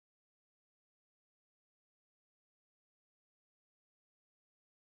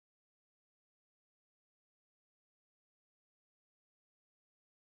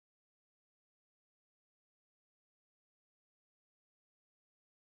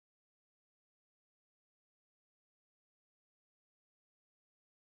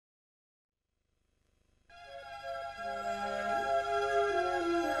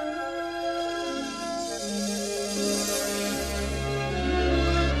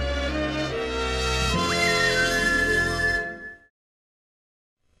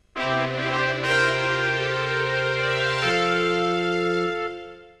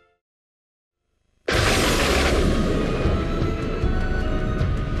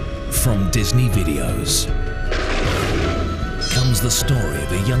From Disney Videos comes the story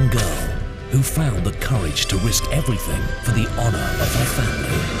of a young girl who found the courage to risk everything for the honor of her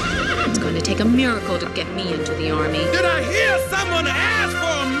family. It's going to take a miracle to get me into the army. Did I hear someone ask for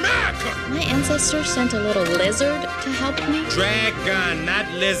a miracle? My ancestors sent a little lizard to help me. Dragon,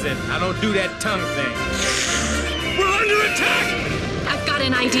 not lizard. I don't do that tongue thing. We're under attack! I've got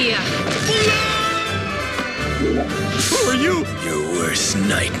an idea. Who are you? Your worst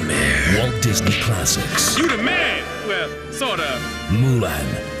nightmare. Walt Disney Classics. You the man! Well, sort of.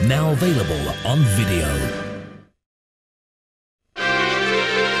 Mulan, now available on video.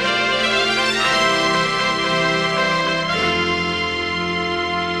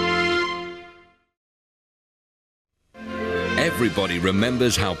 Everybody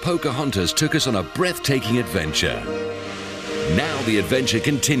remembers how Pocahontas took us on a breathtaking adventure. Now the adventure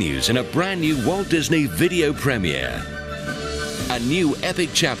continues in a brand new Walt Disney video premiere. A new epic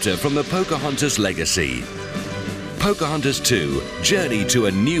chapter from the Pocahontas legacy. Pocahontas 2, Journey to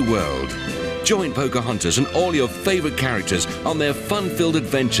a New World. Join Pocahontas and all your favorite characters on their fun-filled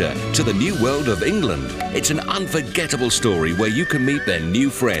adventure to the new world of England. It's an unforgettable story where you can meet their new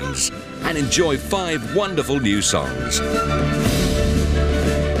friends and enjoy 5 wonderful new songs.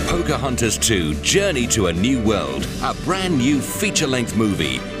 Pocahontas 2, Journey to a New World, a brand new feature-length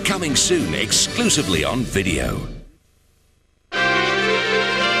movie, coming soon exclusively on video.